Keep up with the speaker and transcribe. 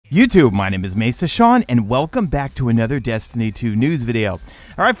YouTube, my name is Mesa Sean, and welcome back to another Destiny 2 news video.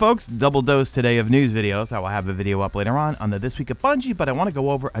 Alright folks, double dose today of news videos. I will have a video up later on the This Week at Bungie, but I want to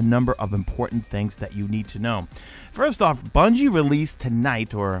go over a number of important things that you need to know. First off, Bungie released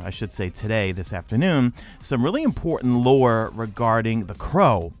tonight, or I should say today, this afternoon, some really important lore regarding the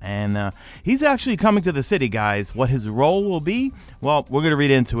Crow. And he's actually coming to the city, guys. What his role will be, well, we're going to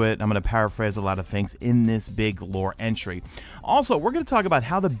read into it. I'm going to paraphrase a lot of things in this big lore entry. Also, we're going to talk about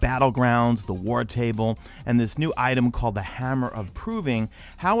how the battlegrounds, the war table, and this new item called the Hammer of Proving,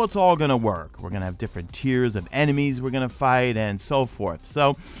 how it's all going to work. We're going to have different tiers of enemies we're going to fight and so forth.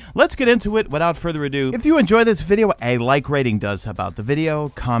 So let's get into it without further ado. If you enjoy this video, a like rating does help out the video,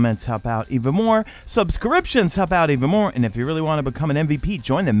 comments help out even more, subscriptions help out even more, and if you really want to become an MVP,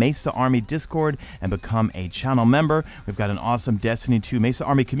 join the Mesa Army Discord and become a channel member. We've got an awesome Destiny 2 Mesa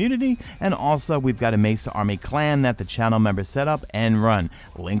Army community, and also we've got a Mesa Army clan that the channel members set up and run.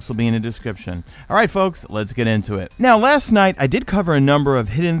 Links will be in the description. Alright folks, let's get into it. Now last night I did cover a number of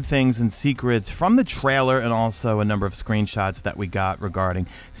hidden things and secrets from the trailer and also a number of screenshots that we got regarding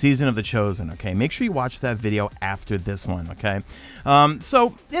Season of the Chosen. Okay, make sure you watch that video after this one, okay?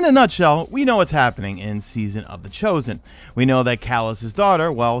 So in a nutshell, we know what's happening in Season of the Chosen. We know that Callus's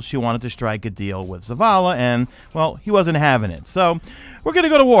daughter, well, she wanted to strike a deal with Zavala and, well, he wasn't having it. So we're gonna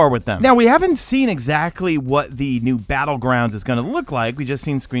go to war with them. Now we haven't seen exactly what the new battlegrounds is gonna look like. We just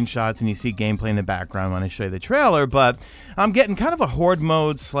seen screenshots and you see gameplay in the background when I show you the trailer, but I'm getting kind of a horde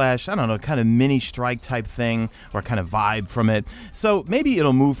mode slash, I don't know, kind of mini strike type thing or kind of vibe from it. So maybe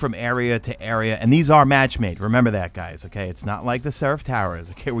it'll move from area to area, and these are match made. Remember that, guys, okay? It's not like the Seraph Towers,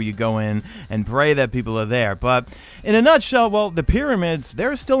 okay, where you go in and pray that people are there. But in a nutshell, well, the pyramids,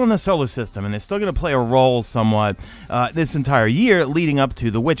 they're still in the solar system, and they're still going to play a role somewhat this entire year leading up to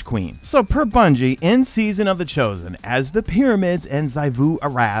the Witch Queen. So per Bungie, in Season of the Chosen, as the pyramids and Zyvu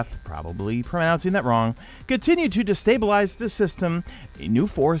Arath, probably pronouncing that wrong, continue to destabilize the system, a new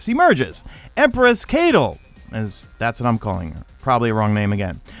force emerges. Empress CAYDE'S, as that's what I'm calling her. Probably a wrong name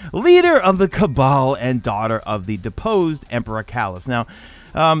again. Leader of the Cabal and daughter of the deposed Emperor Callus. Now,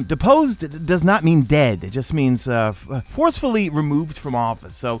 deposed does not mean dead. It just means forcefully removed from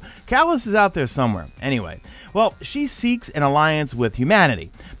office. So Callus is out there somewhere. Anyway, well, she seeks an alliance with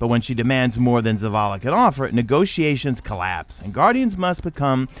humanity. But when she demands more than Zavala can offer, negotiations collapse. And Guardians must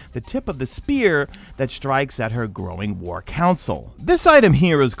become the tip of the spear that strikes at her growing war council. This item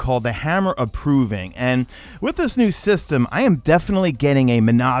here is called the Hammer of Proving. And with this new system, I am definitely getting a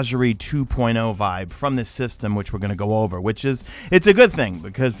Menagerie 2.0 vibe from this system, which we're going to go over, which is, it's a good thing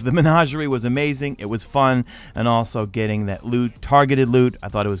because the Menagerie was amazing, it was fun, and also getting that loot, targeted loot, I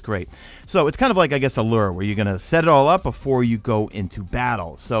thought it was great. So it's kind of like, I guess, a lure where you're going to set it all up before you go into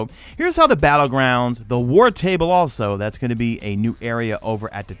battle. So here's how the battlegrounds, the war table also, that's going to be a new area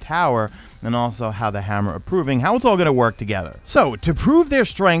over at the tower, and also how the Hammer of Proving, how it's all going to work together. So, to prove their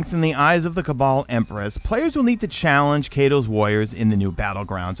strength in the eyes of the Cabal Empress, players will need to challenge CAYDE'S warriors in the new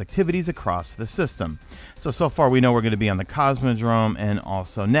battlegrounds activities across the system. So far we know we're going to be on the Cosmodrome and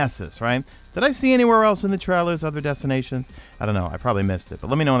also Nessus, right? Did I see anywhere else in the trailers other destinations? I don't know, I probably missed it, but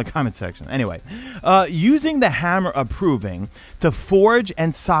let me know in the comment section. Anyway, using the Hammer of Proving to forge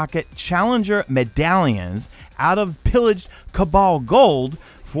and socket Challenger medallions out of pillaged Cabal gold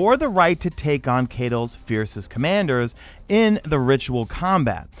for the right to take on CAYDE'S fiercest commanders in the ritual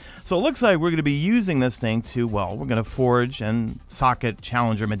combat. So it looks like we're going to be using this thing to, well, we're going to forge and socket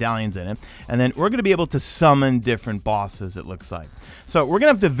Challenger medallions in it, and then we're going to be able to summon different bosses, it looks like. So we're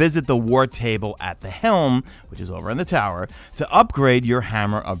going to have to visit the war table at the Helm, which is over in the tower, to upgrade your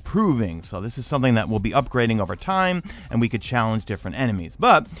Hammer of Proving. So this is something that we'll be upgrading over time, and we could challenge different enemies.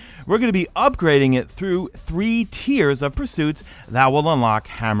 But we're going to be upgrading it through 3 tiers of pursuits that will unlock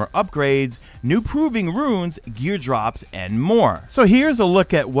hammer upgrades, new proving runes, gear drops, and more. So here's a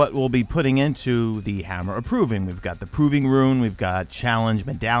look at what we'll be putting into the Hammer of Proving. We've got the Proving Rune, we've got Challenge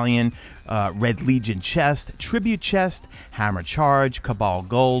Medallion, Red Legion Chest, Tribute Chest, Hammer Charge, Cabal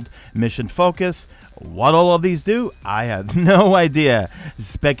Gold, Mission Focus. What all of these do, I have no idea.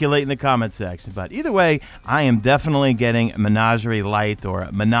 Speculate in the comment section. But either way, I am definitely getting Menagerie Light or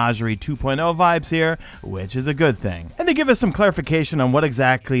Menagerie 2.0 vibes here, which is a good thing. And to give us some clarification on what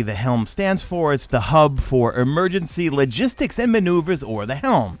exactly the Helm stands for, it's the Hub for Emergency Logistics and Maneuvers, or the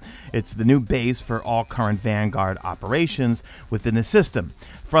Helm. It's the new base for all current Vanguard operations within the system.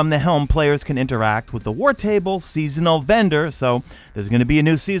 From the helm, players can interact with the war table seasonal vendor. So there's going to be a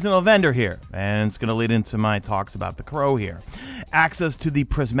new seasonal vendor here, and it's going to lead into my talks about the crow here. Access to the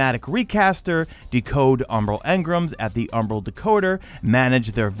prismatic recaster, decode umbral engrams at the umbral decoder,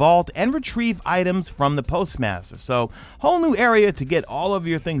 manage their vault, and retrieve items from the postmaster. So whole new area to get all of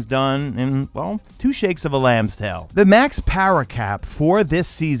your things done in, well, 2 shakes of a lamb's tail. The max power cap for this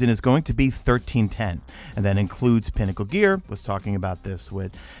season is going to be 1310, and that includes pinnacle gear. Was talking about this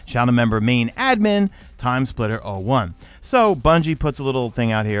with channel member main admin TimeSplitter01. So Bungie puts a little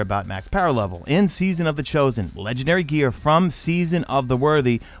thing out here about max power level. In Season of the Chosen, legendary gear from Season of the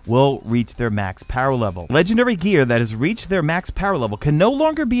Worthy will reach their max power level. Legendary gear that has reached their max power level can no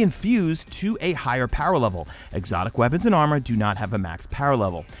longer be infused to a higher power level. Exotic weapons and armor do not have a max power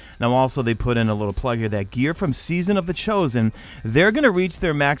level. Now also they put in a little plug here that gear from Season of the Chosen, they're going to reach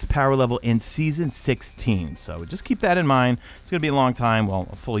their max power level in Season 16. So just keep that in mind. It's going to be a long time, well,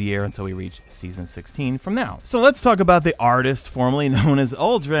 a full year until we reach Season 16 from now. So let's talk about the artist formerly known as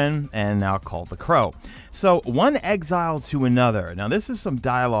Uldren and now called the Crow. So one exile to another. Now this is some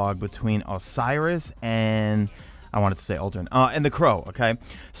dialogue between Osiris and I wanted to say Uldren, and the Crow, okay?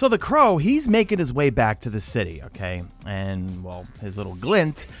 So the Crow, he's making his way back to the city, okay? And, well, his little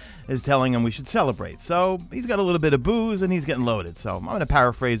glint is telling him we should celebrate. So he's got a little bit of booze and he's getting loaded. So I'm going to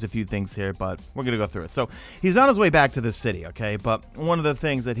paraphrase a few things here, but we're going to go through it. So he's on his way back to the city, okay? But one of the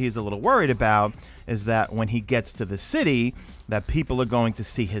things that he's a little worried about is that when he gets to the city, that people are going to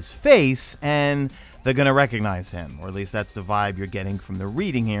see his face and they're going to recognize him, or at least that's the vibe you're getting from the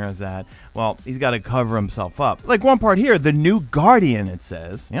reading here, is that, well, he's got to cover himself up. Like one part here, the new guardian, it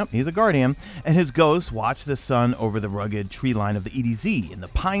says, yep, he's a guardian, and his ghost watch the sun over the rugged tree line of the EDZ. In the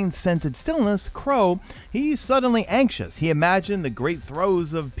pine-scented stillness, Crow, he's suddenly anxious. He imagined the great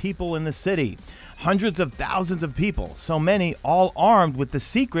throes of people in the city. Hundreds of thousands of people, so many all armed with the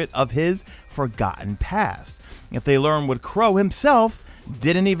secret of his forgotten past. If they learn what Crow himself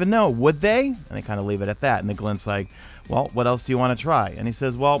didn't even know, would they? And they kind of leave it at that. And the glint's like, well, what else do you want to try? And he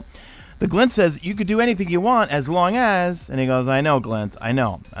says, well, the glint says, you could do anything you want as long as, and he goes, I know, Glint, I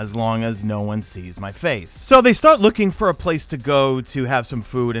know, as long as no one sees my face. So they start looking for a place to go to have some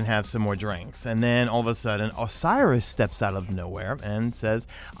food and have some more drinks. And then all of a sudden, Osiris steps out of nowhere and says,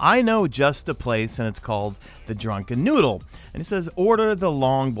 I know just a place, and it's called the Drunken Noodle. And he says, order the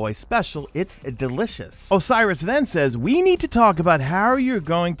Long Boy Special. It's delicious. Osiris then says, we need to talk about how you're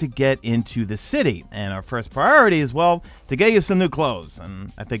going to get into the city. And our first priority is, well, to get you some new clothes.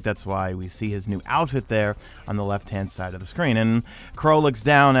 And I think that's why we see his new outfit there on the left-hand side of the screen. And Crow looks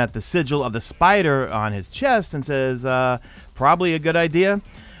down at the sigil of the spider on his chest and says, probably a good idea.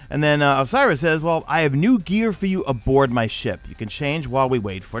 And then Osiris says, well, I have new gear for you aboard my ship. You can change while we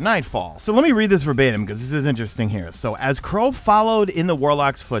wait for nightfall. So let me read this verbatim because this is interesting here. So as Crow followed in the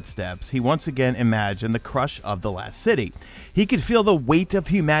Warlock's footsteps, he once again imagined the crush of the last city. He could feel the weight of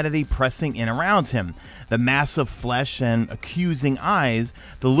humanity pressing in around him, the mass of flesh and accusing eyes,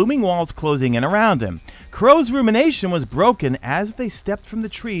 the looming walls closing in around him. Crow's rumination was broken as they stepped from the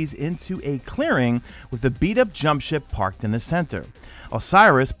trees into a clearing with the beat-up jump ship parked in the center.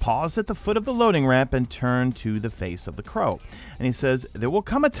 Osiris paused at the foot of the loading ramp and turned to the face of the Crow. And he says, there will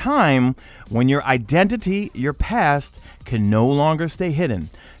come a time when your identity, your past, can no longer stay hidden.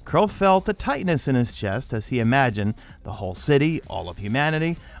 Crow felt a tightness in his chest as he imagined the whole city, all of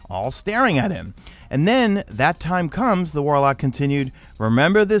humanity, all staring at him. And then that time comes, the Warlock continued,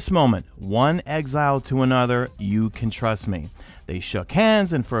 remember this moment, one exile to another, you can trust me. They shook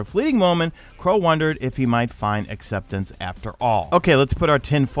hands, and for a fleeting moment, Crow wondered if he might find acceptance after all. Okay, let's put our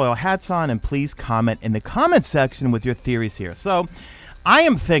tinfoil hats on, and please comment in the comment section with your theories here. So, I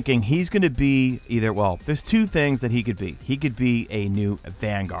am thinking he's going to be either, well, there's two things that he could be. He could be a new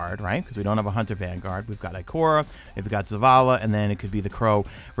Vanguard, right? Because we don't have a Hunter Vanguard. We've got Ikora, we've got Zavala, and then it could be the Crow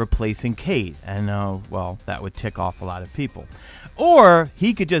replacing Cayde. And, well, that would tick off a lot of people. Or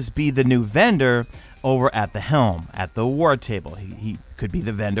he could just be the new vendor over at the helm, at the war table. He could be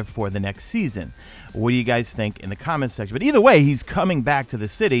the vendor for the next season. What do you guys think in the comments section? But either way, he's coming back to the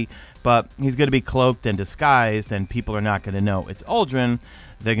city, but he's going to be cloaked and disguised, and people are not going to know it's Uldren.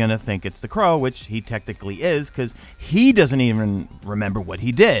 They're going to think it's the Crow, which he technically is, because he doesn't even remember what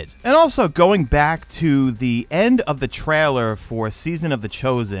he did. And also, going back to the end of the trailer for Season of the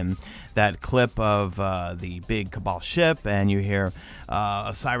Chosen, that clip of the big Cabal ship, and you hear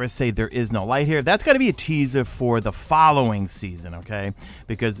Osiris say there is no light here, that's got to be a teaser for the following season, okay? okay?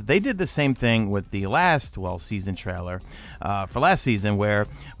 Because they did the same thing with the last, well, season trailer for last season, where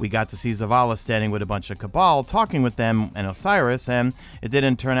we got to see Zavala standing with a bunch of Cabal, talking with them and Osiris, and it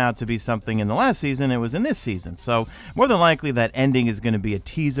didn't turn out to be something in the last season, it was in this season. So more than likely that ending is going to be a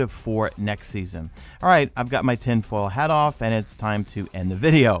teaser for next season. All right, I've got my tinfoil hat off, and it's time to end the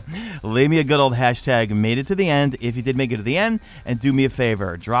video. Leave me a good old hashtag made it to the end if you did make it to the end, and do me a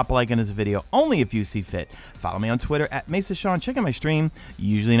favor, drop a like on this video only if you see fit. Follow me on Twitter at Mesa Sean. Check out my stream.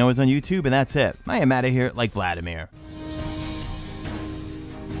 You usually know it's on YouTube, and that's it. I am out of here like Vladimir.